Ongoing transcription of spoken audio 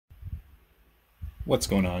What's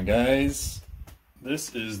going on, guys?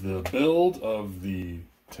 This is the build of the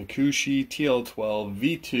Takushi TL12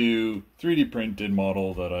 V2 3D printed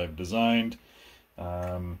model that I've designed.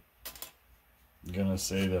 I'm gonna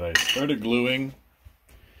say that I started gluing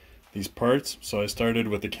these parts. So I started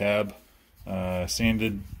with the cab,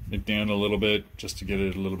 sanded it down a little bit just to get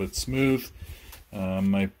it a little bit smooth.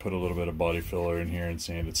 I put a little bit of body filler in here and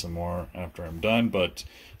sand it some more after I'm done, but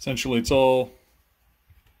essentially it's all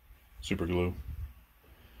super glue.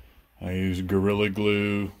 I use Gorilla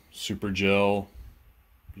Glue, Super Gel.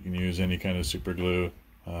 You can use any kind of super glue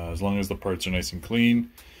as long as the parts are nice and clean.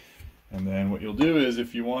 And then what you'll do is,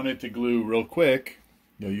 if you want it to glue real quick,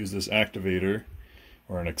 you'll use this activator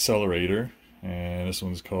or an accelerator. And this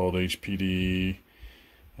one's called HPD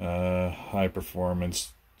High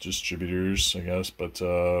Performance Distributors, I guess. But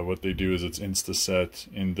what they do is it's Instaset,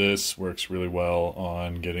 and this works really well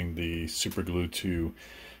on getting the super glue to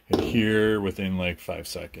adhere within like 5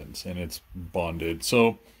 seconds, and it's bonded.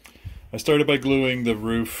 So I started by gluing the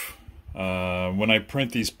roof. When I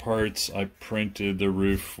print these parts, I printed the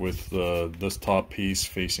roof with this top piece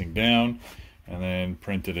facing down, and then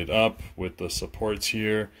printed it up with the supports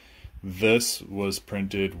here. This was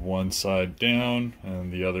printed one side down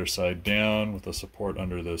and the other side down with the support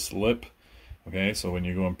under this lip. Okay, so when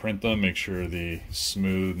you go and print them, make sure the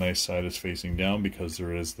smooth, nice side is facing down, because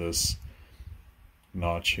there is this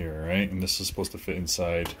notch here, right? And this is supposed to fit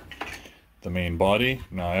inside the main body.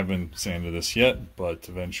 Now, I haven't sanded this yet, but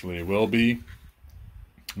eventually it will be.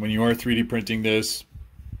 When you are 3D printing this,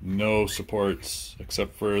 no supports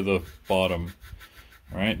except for the bottom.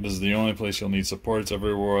 All right, this is the only place you'll need supports.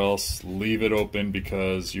 Everywhere else, leave it open,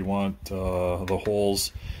 because you want the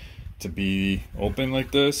holes to be open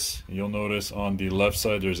like this. You'll notice on the left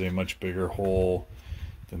side there's a much bigger hole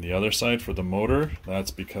than the other side for the motor.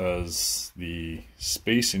 That's because the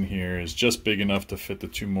space in here is just big enough to fit the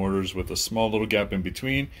two motors with a small little gap in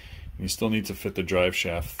between. You still need to fit the drive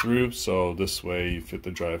shaft through, so this way you fit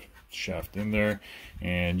the drive shaft in there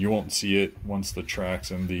and you won't see it once the tracks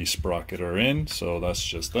and the sprocket are in. So that's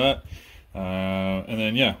just that. And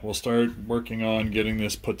then yeah, we'll start working on getting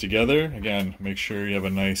this put together. Again, make sure you have a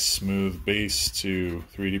nice smooth base to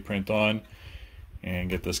 3D print on and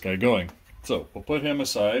get this guy going. So we'll put him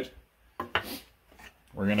aside.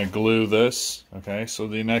 We're gonna glue this. Okay, so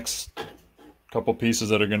the next couple pieces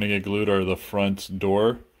that are gonna get glued are the front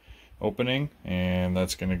door opening, and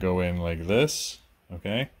that's gonna go in like this.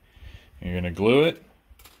 Okay, and you're gonna glue it,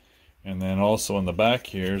 and then also in the back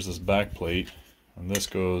here is this back plate, and this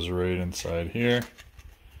goes right inside here,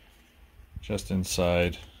 just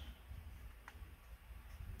inside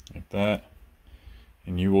like that,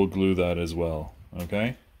 and you will glue that as well.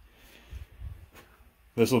 Okay.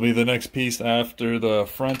 This will be the next piece after the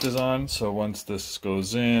front is on. So once this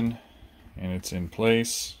goes in and it's in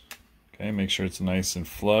place, okay, make sure it's nice and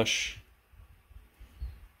flush.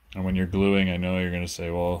 And when you're gluing, I know you're going to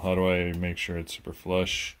say, well, how do I make sure it's super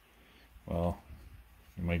flush? Well,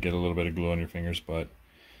 you might get a little bit of glue on your fingers, but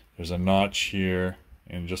there's a notch here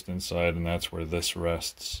and just inside, and that's where this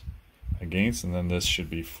rests against, and then this should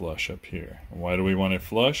be flush up here. And why do we want it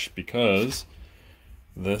flush? Because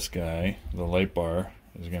this guy, the light bar,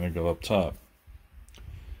 is going to go up top.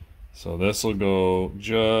 So this will go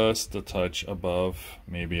just a touch above,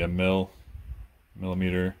 maybe a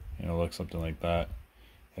millimeter, you know, look something like that.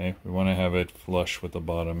 Okay, we want to have it flush with the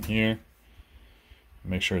bottom here.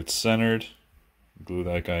 Make sure it's centered. Glue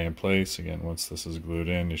that guy in place. Again, once this is glued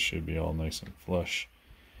in, it should be all nice and flush.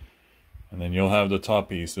 And then you'll have the top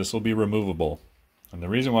piece. This will be removable. And the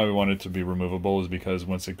reason why we want it to be removable is because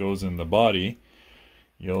once it goes in the body,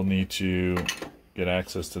 you'll need to get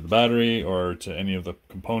access to the battery or to any of the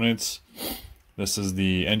components. This is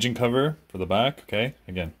the engine cover for the back. Okay,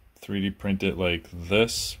 again, 3D print it like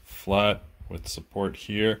this, flat with support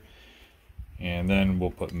here, and then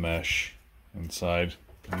we'll put mesh inside.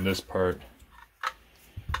 And this part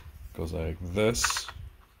goes like this.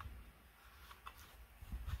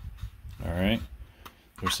 All right,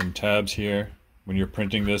 there's some tabs here. When you're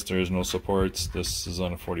printing this, there is no supports. This is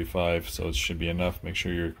on a 45, so it should be enough. Make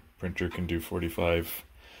sure your printer can do 45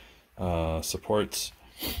 supports.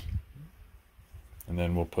 And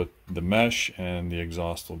then we'll put the mesh, and the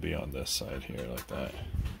exhaust will be on this side here like that.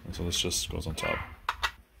 And so this just goes on top.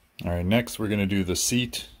 All right, next we're gonna do the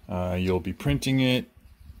seat. You'll be printing it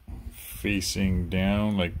facing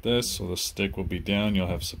down like this, so the stick will be down. You'll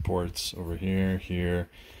have supports over here, here.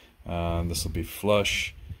 This will be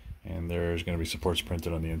flush, and there's going to be supports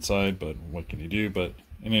printed on the inside, but what can you do? But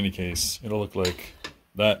in any case, it'll look like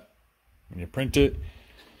that when you print it.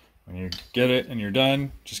 When you get it and you're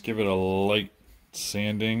done, just give it a light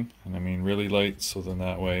sanding, and I mean really light, so then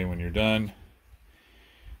that way when you're done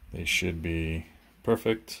they should be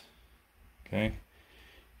perfect. Okay,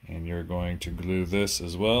 and you're going to glue this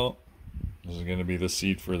as well. This is going to be the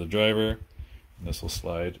seat for the driver, and this will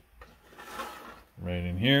slide right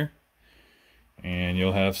in here, and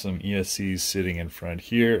you'll have some ESCs sitting in front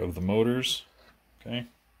here of the motors. Okay,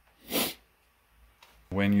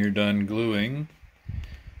 when you're done gluing,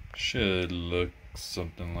 should look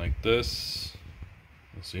something like this.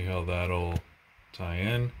 We'll see how that'll tie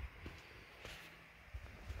in.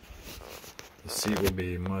 The seat will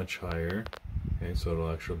be much higher. Okay, so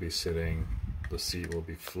it'll actually be sitting, the seat will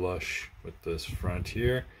be flush with this front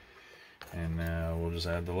here. And now we'll just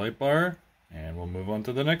add the light bar and we'll move on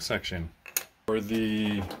to the next section. For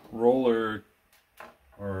the roller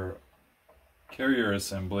or carrier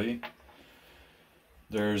assembly,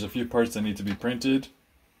 there's a few parts that need to be printed.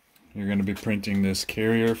 You're going to be printing this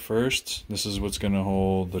carrier first. This is what's going to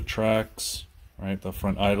hold the tracks, right? The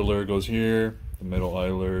front idler goes here, the middle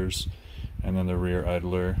idlers, and then the rear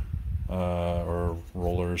idler, or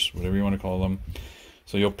rollers, whatever you want to call them.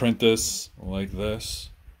 So you'll print this like this,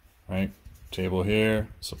 right? Table here,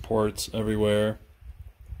 supports everywhere.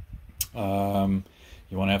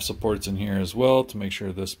 You want to have supports in here as well to make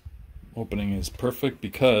sure this opening is perfect,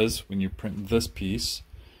 because when you print this piece,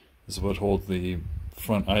 this is what holds the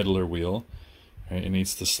front idler wheel, right? It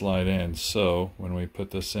needs to slide in. So when we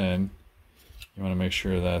put this in, you want to make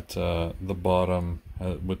sure that the bottom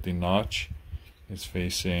with the notch is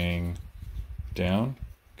facing down,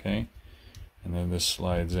 okay? And then this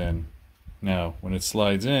slides in. Now when it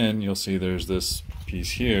slides in, you'll see there's this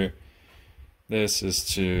piece here. This is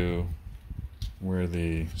to where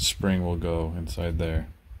the spring will go inside there.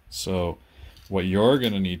 So what you're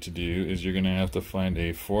going to need to do is you're going to have to find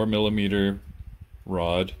a 4mm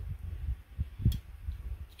rod,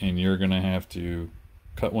 and you're going to have to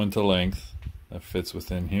cut one to length that fits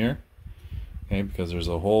within here, okay, because there's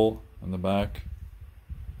a hole in the back,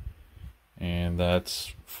 and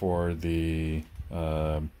that's for the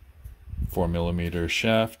 4mm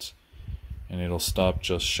shaft, and it'll stop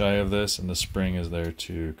just shy of this, and the spring is there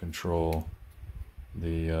to control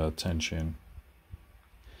the tension.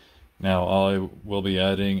 Now I will be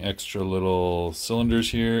adding extra little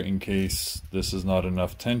cylinders here in case this is not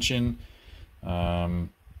enough tension,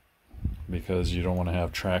 because you don't want to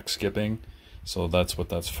have track skipping. So that's what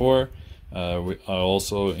that's for. I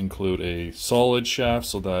also include a solid shaft,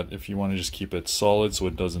 so that if you want to just keep it solid so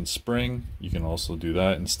it doesn't spring, you can also do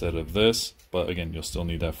that instead of this. But again, you'll still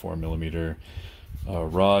need that 4mm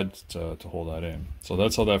rod to hold that in. So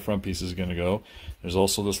that's how that front piece is going to go. There's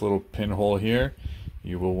also this little pinhole here.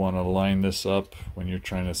 You will want to line this up when you're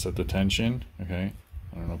trying to set the tension. Okay,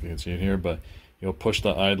 I don't know if you can see it here, but you'll push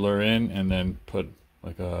the idler in and then put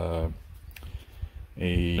like an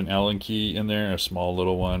Allen key in there, a small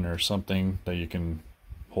little one or something that you can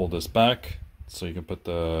hold this back, so you can put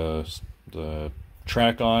the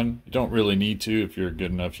track on. You don't really need to. If you're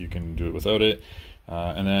good enough, you can do it without it.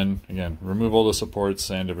 And then again, remove all the supports,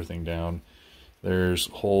 sand everything down. There's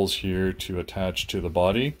holes here to attach to the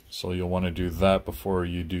body, so you'll want to do that before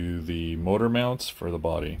you do the motor mounts for the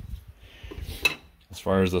body. As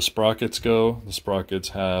far as the sprockets go, the sprockets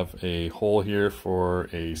have a hole here for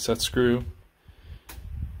a set screw,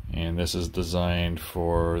 and this is designed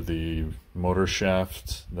for the motor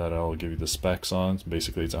shaft that I'll give you the specs on.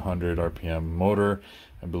 Basically it's a 100 RPM motor.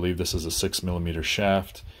 I believe this is a 6mm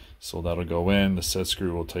shaft. So that'll go in, the set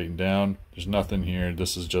screw will tighten down. There's nothing here,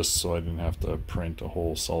 this is just so I didn't have to print a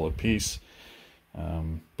whole solid piece.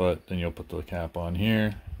 But then you'll put the cap on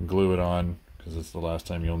here, glue it on, because it's the last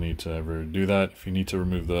time you'll need to ever do that. If you need to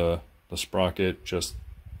remove the sprocket, just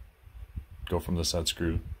go from the set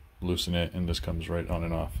screw, loosen it, and this comes right on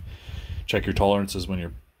and off. Check your tolerances when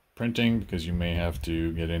you're printing, because you may have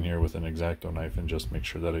to get in here with an X-Acto knife and just make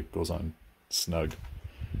sure that it goes on snug.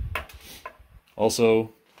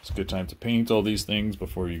 Also, it's a good time to paint all these things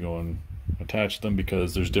before you go and attach them,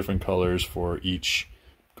 because there's different colors for each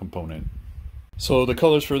component. So the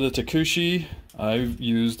colors for the Takushi I've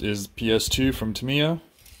used is PS2 from Tamiya.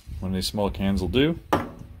 One of these small cans will do.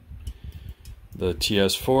 The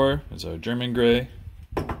TS4 is a German gray,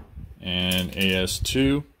 and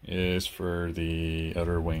AS2 is for the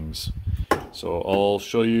outer wings. So I'll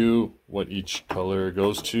show you what each color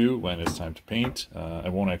goes to when it's time to paint. I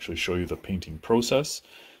won't actually show you the painting process,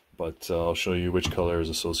 but I'll show you which color is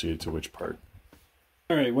associated to which part.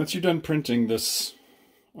 Alright, once you're done printing this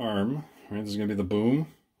arm, right, this is going to be the boom.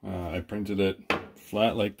 I printed it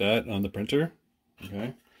flat like that on the printer.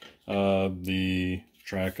 Okay. The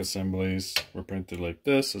track assemblies were printed like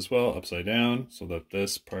this as well, upside down, so that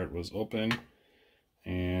this part was open.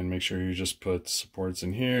 and make sure you just put supports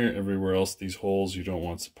in here. Everywhere else, these holes, you don't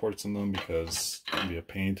want supports in them because it can be a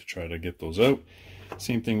pain to try to get those out.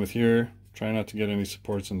 Same thing with here. Try not to get any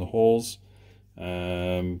supports in the holes.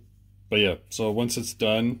 But yeah, so once it's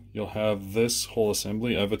done, you'll have this whole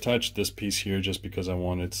assembly. I've attached this piece here just because I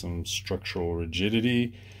wanted some structural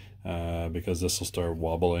rigidity, because this will start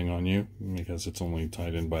wobbling on you because it's only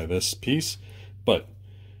tied in by this piece. But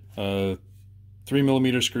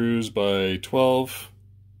 3mm screws by 12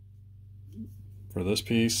 for this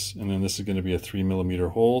piece, and then this is going to be a 3mm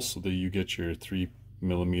hole so that you get your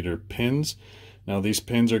 3mm pins. Now these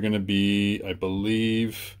pins are going to be, I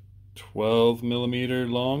believe,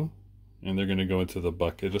 12mm long, and they're going to go into the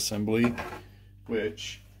bucket assembly,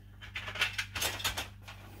 which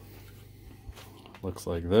looks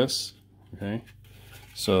like this. Okay,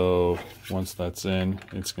 so once that's in,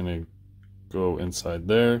 it's going to go inside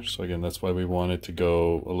there. So again, that's why we want it to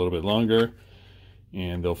go a little bit longer,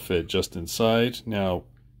 and they'll fit just inside. Now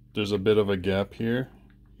there's a bit of a gap here.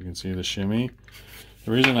 You can see the shimmy.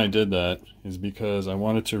 The reason I did that is because I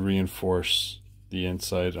wanted to reinforce the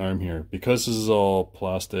inside arm here. Because this is all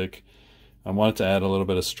plastic, I wanted to add a little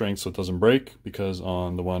bit of strength so it doesn't break, because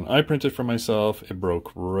on the one I printed for myself, it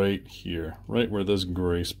broke right here, right where this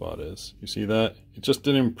gray spot is. You see that? It just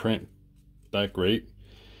didn't print that great.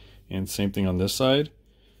 And same thing on this side.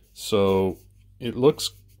 So it looks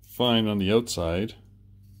fine on the outside,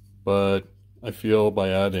 but I feel by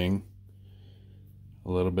adding a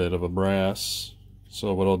little bit of a brass,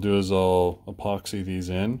 so what I'll do is I'll epoxy these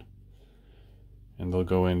in, and they'll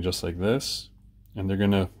go in just like this, and they're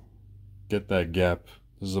gonna get that gap.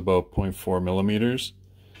 This is about 0.4mm.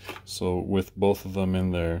 So with both of them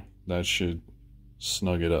in there, that should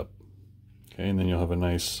snug it up. Okay, and then you'll have a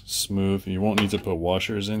nice smooth, you won't need to put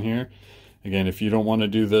washers in here. Again, if you don't want to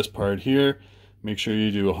do this part here, make sure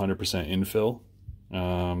you do 100% infill.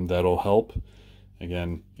 That'll help.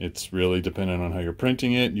 Again, it's really dependent on how you're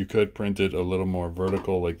printing it. You could print it a little more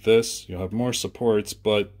vertical like this. You'll have more supports,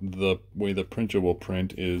 but the way the printer will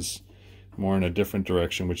print is more in a different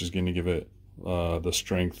direction, which is going to give it the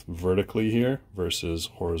strength vertically here versus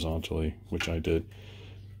horizontally, which I did.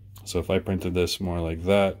 So if I printed this more like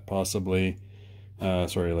that, possibly,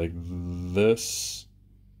 sorry, like this,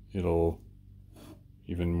 it'll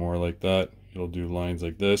even more like that. It'll do lines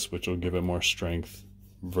like this, which will give it more strength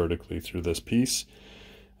vertically through this piece.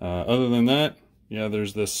 Other than that, yeah,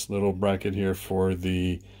 there's this little bracket here for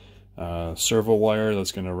the servo wire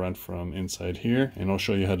that's going to run from inside here, and I'll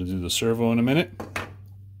show you how to do the servo in a minute.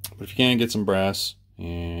 But if you can, get some brass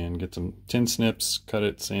and get some tin snips, cut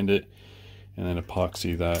it, sand it, and then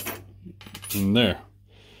epoxy that in there.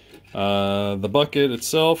 The bucket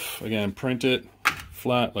itself, again, print it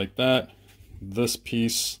flat like that. This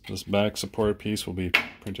piece, this back support piece, will be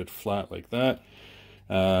printed flat like that.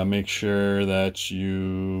 Make sure that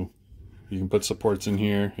you can put supports in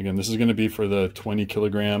here. Again, this is going to be for the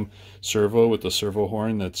 20kg servo with the servo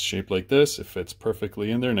horn that's shaped like this. It fits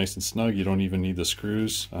perfectly in there, nice and snug. You don't even need the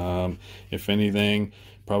screws. If anything,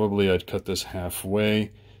 probably I'd cut this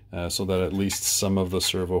halfway so that at least some of the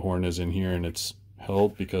servo horn is in here and it's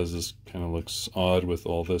held, because this kind of looks odd with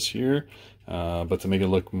all this here. But to make it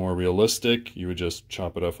look more realistic, you would just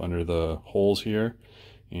chop it off under the holes here.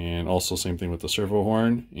 And also same thing with the servo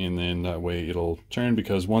horn, and then that way it'll turn,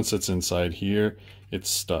 because once it's inside here, it's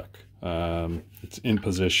stuck. It's in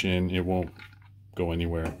position, it won't go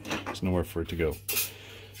anywhere. There's nowhere for it to go.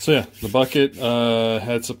 So yeah, the bucket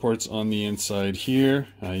had supports on the inside here.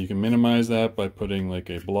 You can minimize that by putting like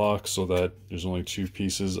a block so that there's only 2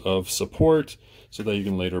 pieces of support, so that you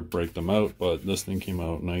can later break them out. But this thing came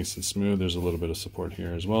out nice and smooth. There's a little bit of support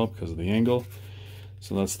here as well because of the angle.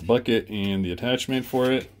 So that's the bucket and the attachment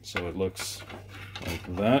for it. So it looks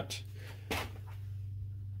like that.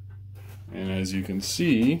 And as you can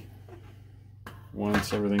see,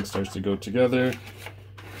 once everything starts to go together,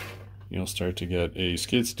 you'll start to get a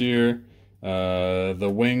skid steer.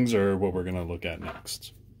 The wings are what we're going to look at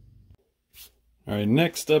next. All right,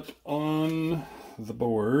 next up on the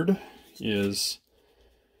board is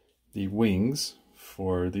the wings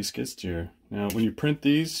for the skid steer. Now, when you print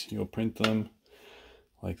these, you'll print them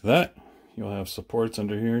like that. You'll have supports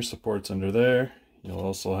under here, supports under there. You'll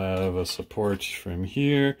also have a support from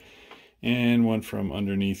here and one from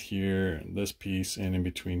underneath here, this piece, and in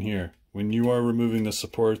between here. When you are removing the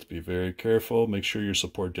supports, be very careful. Make sure your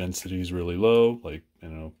support density is really low, like,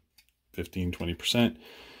 15-20%.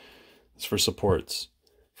 It's for supports.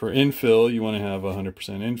 For infill, you want to have 100%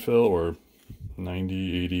 infill, or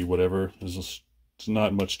 90, 80, whatever. There's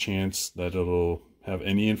not much chance that it'll have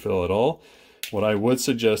any infill at all. What I would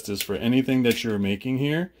suggest is, for anything that you're making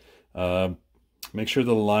here, make sure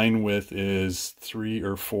the line width is 3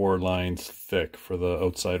 or 4 lines thick for the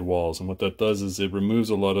outside walls. And what that does is it removes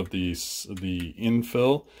a lot of the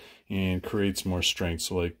infill and creates more strength.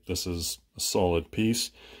 So like this is a solid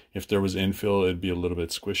piece. If there was infill, it'd be a little bit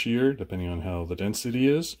squishier depending on how the density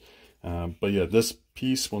is. But yeah, this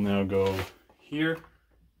piece will now go here,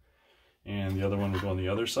 and the other one will go on the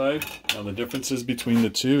other side. Now the differences between the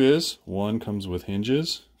two is one comes with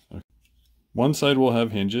hinges. One side will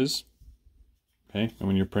have hinges, okay, and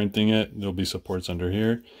when you're printing it, there'll be supports under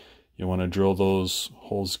here. You want to drill those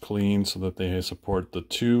holes clean so that they support the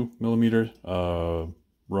 2mm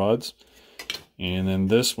rods. And then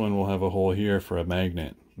this one will have a hole here for a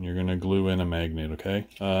magnet. You're going to glue in a magnet, okay?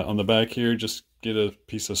 On the back here, just get a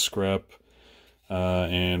piece of scrap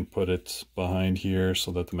and put it behind here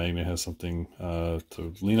so that the magnet has something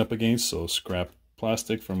to lean up against. So scrap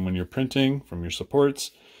plastic from when you're printing, from your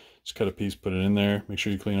supports. Just cut a piece, put it in there. Make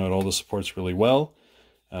sure you clean out all the supports really well.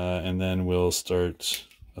 And then we'll start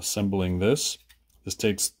assembling this. This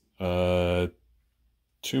takes 2mm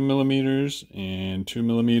and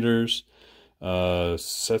 2mm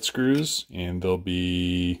set screws, and they'll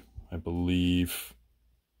be, I believe,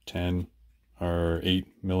 10 or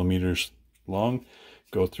 8mm long.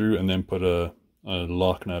 Go through and then put a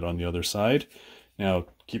lock nut on the other side. Now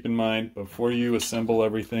keep in mind, before you assemble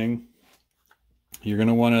everything, you're going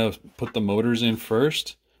to want to put the motors in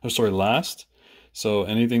first, last. So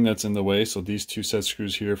anything that's in the way, so these 2 set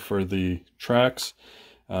screws here for the tracks,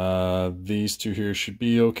 these 2 here should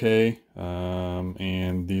be okay,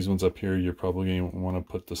 and these ones up here you're probably going to want to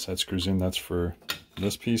put the set screws in. That's for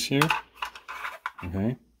this piece here.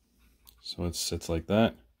 Okay, so it sits like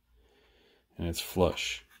that and it's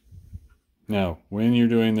flush. Now when you're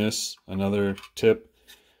doing this, another tip,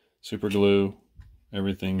 super glue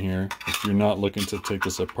everything here. If you're not looking to take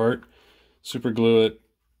this apart, super glue it,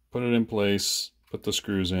 put it in place, put the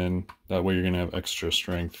screws in. That way you're going to have extra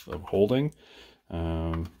strength of holding.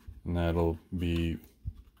 And that'll be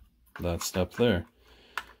that step there.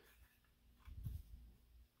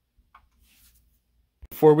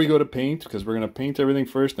 Before we go to paint, because we're going to paint everything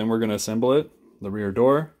first, then we're going to assemble it, the rear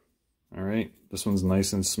door. All right, this one's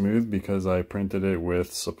nice and smooth because I printed it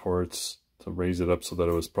with supports to raise it up so that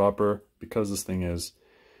it was proper. Because this thing is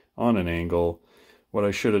on an angle, what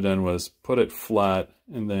I should have done was put it flat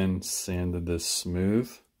and then sanded this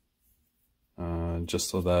smooth.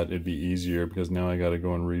 Just so that it'd be easier, because now I got to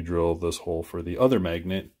go and re-drill this hole for the other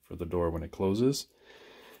magnet for the door when it closes.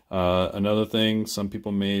 Another thing some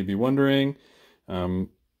people may be wondering, for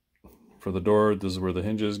the door, this is where the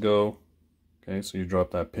hinges go. Okay, so you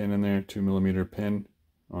drop that pin in there, 2mm pin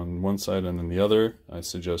on one side and then the other. I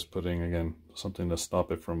suggest putting, again, something to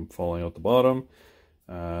stop it from falling out the bottom.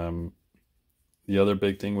 The other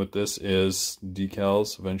big thing with this is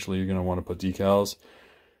decals. Eventually you're going to want to put decals.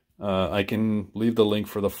 I can leave the link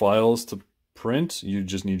for the files to print. You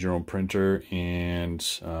just need your own printer. And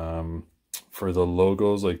for the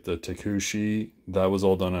logos, like the Takushi, that was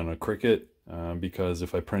all done on a Cricut, because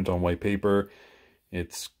if I print on white paper,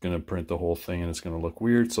 it's going to print the whole thing and it's going to look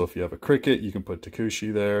weird. So if you have a Cricut, you can put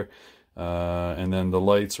Takushi there. And then the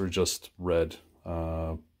lights are just red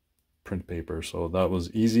print paper. So that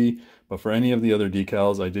was easy. But for any of the other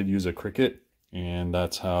decals, I did use a Cricut, and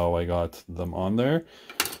that's how I got them on there.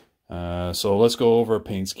 So let's go over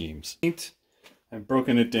paint schemes. I've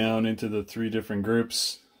broken it down into the 3 different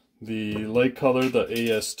groups. The light color, the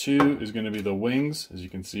AS2, is going to be the wings, as you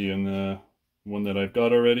can see in the one that I've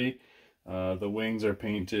got already. The wings are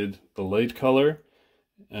painted the light color.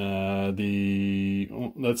 That's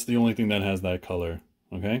the only thing that has that color.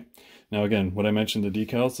 Okay. Now again, what I mentioned, the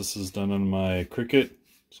decals, this is done on my Cricut,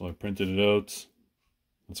 so I printed it out.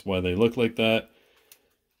 That's why they look like that.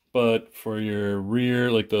 But for your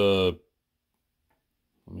rear, like let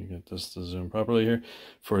me get this to zoom properly here.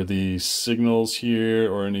 For the signals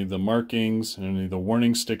here, or any of the markings, and any of the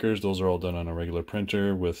warning stickers, those are all done on a regular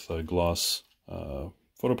printer with a gloss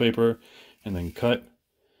photo paper, and then cut.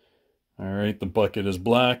 All right, the bucket is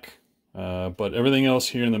black, but everything else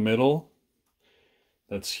here in the middle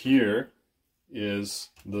that's here is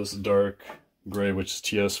this dark gray, which is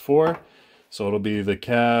TS4. So it'll be the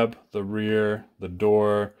cab, the rear, the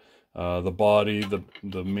door, the body,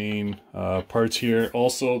 the main parts here.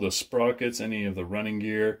 Also the sprockets, any of the running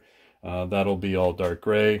gear, that'll be all dark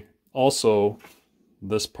gray. Also,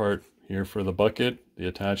 this part here for the bucket, the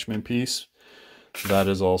attachment piece, that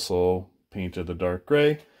is also painted the dark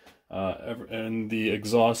gray. And the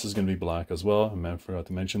exhaust is going to be black as well. I forgot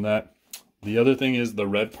to mention that. The other thing is the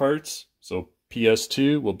red parts. So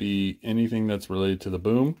PS2 will be anything that's related to the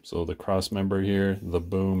boom. So the cross member here, the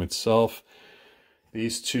boom itself.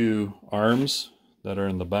 These 2 arms, that are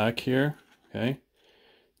in the back here, okay?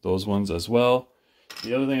 Those ones as well.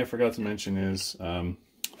 The other thing I forgot to mention is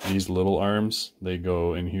these little arms, they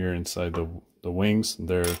go in here inside the wings.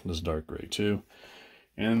 They're this dark gray too.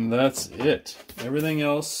 And that's it. Everything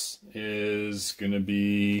else is going to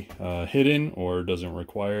be hidden or doesn't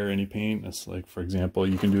require any paint. It's like, for example,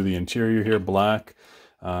 you can do the interior here black,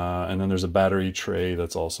 and then there's a battery tray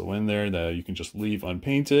that's also in there that you can just leave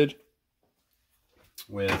unpainted.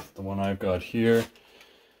 With the one I've got here,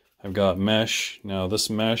 I've got mesh. Now this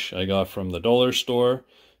mesh I got from the dollar store.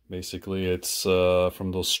 Basically it's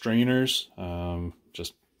from those strainers.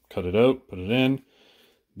 Just cut it out, put it in.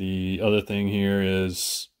 The other thing here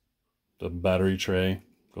is the battery tray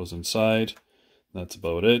goes inside. That's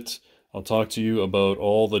about it. I'll talk to you about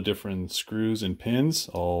all the different screws and pins.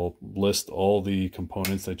 I'll list all the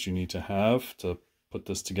components that you need to have to put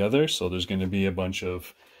this together. So there's going to be a bunch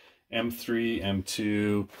of M3,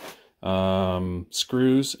 M2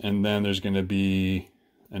 screws, and then there's going to be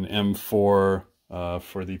an M4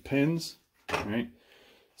 for the pins. Right?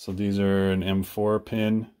 So these are an M4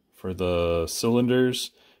 pin for the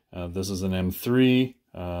cylinders. This is an M3.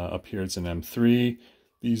 Up here it's an M3.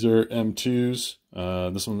 These are M2s.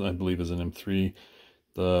 This one I believe is an M3.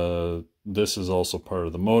 This is also part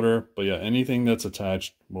of the motor. But yeah, anything that's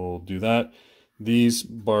attached will do that. These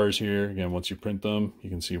bars here, again, once you print them, you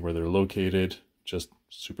can see where they're located. Just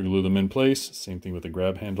super glue them in place. Same thing with the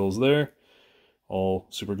grab handles there. All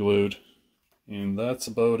super glued. And that's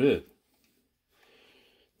about it.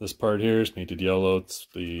 This part here is painted yellow. It's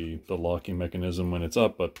the locking mechanism when it's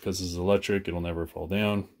up, but because this is electric, it'll never fall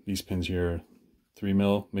down. These pins here,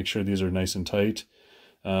 3mm. Make sure these are nice and tight.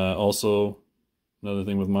 Also, another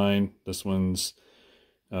thing with mine, this one's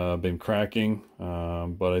been cracking,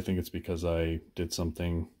 but I think it's because I did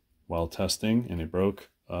something while testing and it broke.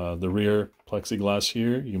 The rear plexiglass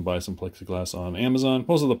here, you can buy some plexiglass on Amazon.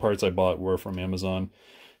 Most of the parts I bought were from Amazon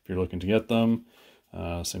if you're looking to get them.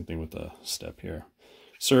 Same thing with the step here.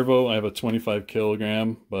 Servo, I have a 25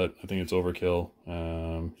 kilogram, but I think it's overkill.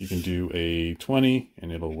 You can do a 20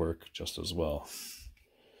 and it'll work just as well.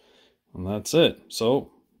 And that's it.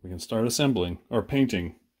 So we can start assembling, or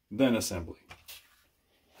painting, then assembly.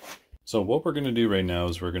 So what we're going to do right now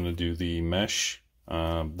is we're going to do the mesh.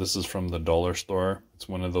 This is from the dollar store. It's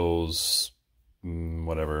one of those,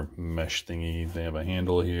 whatever, mesh thingy. They have a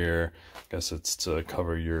handle here. I guess it's to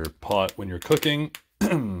cover your pot when you're cooking.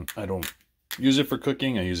 I don't use it for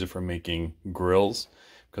cooking. I use it for making grills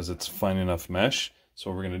because it's fine enough mesh. So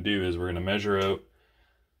what we're going to do is we're going to measure out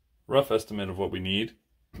rough estimate of what we need,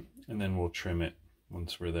 and then we'll trim it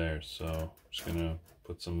once we're there. So I'm just going to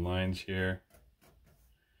put some lines here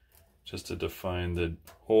just to define the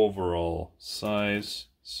overall size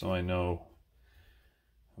so I know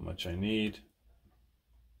how much I need.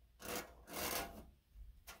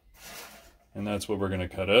 And that's what we're going to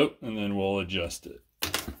cut out, and then we'll adjust it.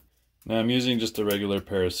 Now I'm using just a regular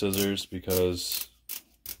pair of scissors because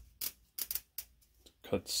it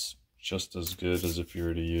cuts just as good as if you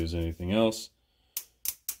were to use anything else.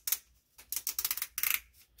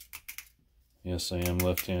 Yes, I am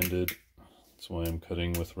left-handed. That's why I'm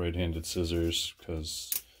cutting with right-handed scissors,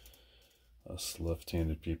 because us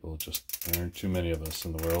left-handed people, just there aren't too many of us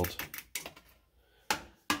in the world.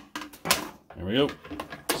 There we go.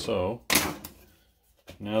 So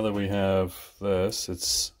now that we have this,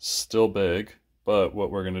 it's still big, but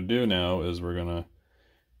what we're going to do now is we're going to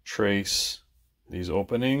trace these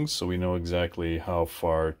openings so we know exactly how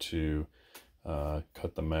far to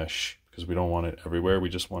cut the mesh, because we don't want it everywhere. We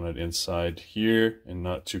just want it inside here and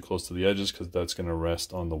not too close to the edges, because that's going to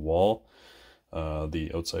rest on the wall,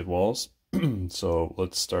 the outside walls. So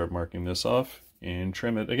let's start marking this off and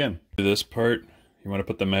trim it again. For this part, you want to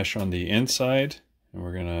put the mesh on the inside, and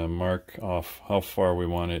we're going to mark off how far we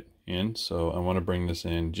want it in. So I want to bring this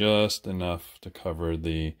in just enough to cover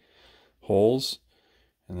the holes.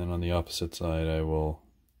 And then on the opposite side, I will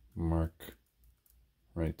mark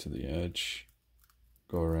right to the edge,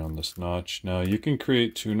 go around this notch. Now you can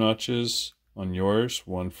create 2 notches on yours,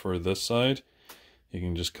 one for this side. You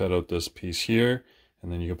can just cut out this piece here,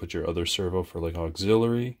 and then you can put your other servo for like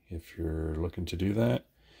auxiliary if you're looking to do that.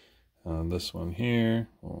 This one here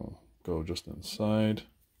will go just inside,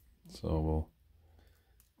 so we'll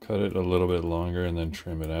cut it a little bit longer and then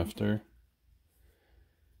trim it after.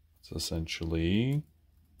 It's essentially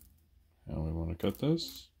how we want to cut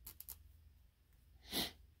this.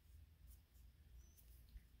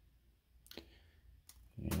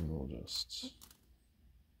 And we'll just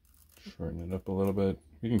shorten it up a little bit.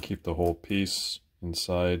 You can keep the whole piece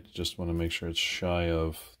inside, just want to make sure it's shy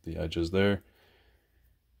of the edges there.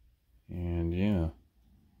 And yeah,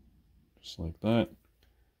 just like that.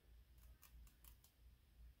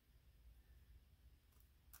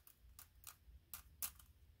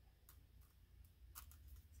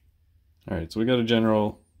 All right, so we got a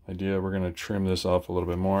general idea. We're going to trim this off a little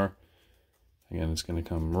bit more. Again, it's going to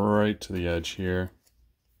come right to the edge here.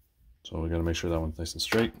 So we got to make sure that one's nice and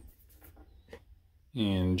straight.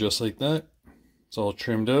 And just like that, it's all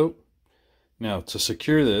trimmed out. Now to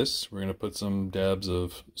secure this, we're going to put some dabs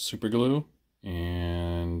of super glue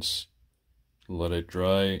and let it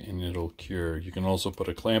dry and it'll cure. You can also put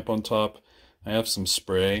a clamp on top. I have some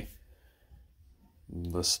spray.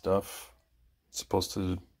 This stuff, it's supposed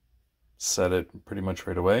to set it pretty much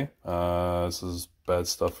right away. This is bad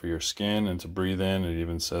stuff for your skin and to breathe in. It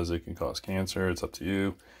even says it can cause cancer. It's up to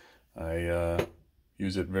you. I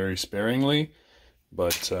use it very sparingly,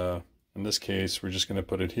 but in this case, we're just going to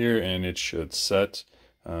put it here and it should set.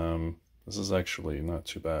 This is actually not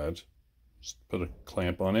too bad. Just put a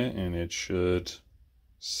clamp on it and it should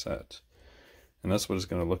set. And that's what it's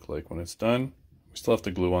going to look like when it's done. We still have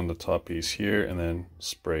to glue on the top piece here and then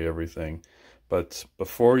spray everything. But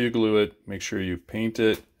before you glue it, make sure you paint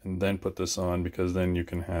it and then put this on, because then you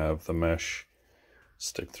can have the mesh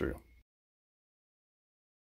stick through.